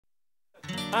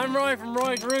I'm Roy from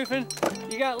Roy's Roofing.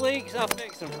 You got leaks, I'll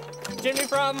fix them. Chimney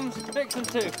problems, fix them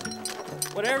too.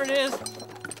 Whatever it is,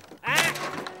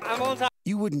 I'm on top.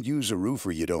 You wouldn't use a roofer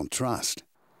you don't trust.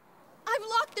 I've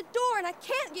locked the door and I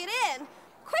can't get in.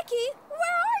 Quickie, where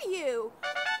are you?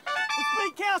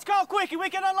 It's Big Cows Call Quickie. We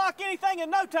can unlock anything in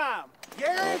no time.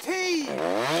 Guaranteed.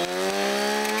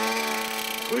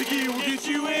 Quickie will get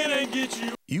you in and get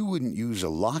you. You wouldn't use a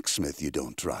locksmith you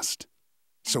don't trust.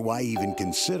 So why even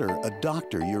consider a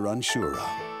doctor you're unsure of?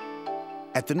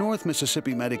 At the North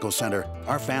Mississippi Medical Center,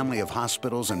 our family of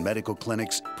hospitals and medical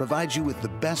clinics provides you with the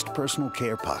best personal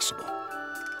care possible.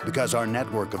 Because our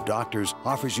network of doctors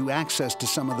offers you access to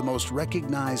some of the most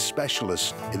recognized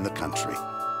specialists in the country,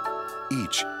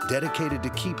 each dedicated to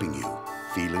keeping you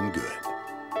feeling good.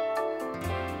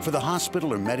 For the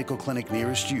hospital or medical clinic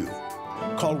nearest you,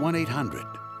 call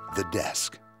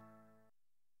 1-800-THE-DESK.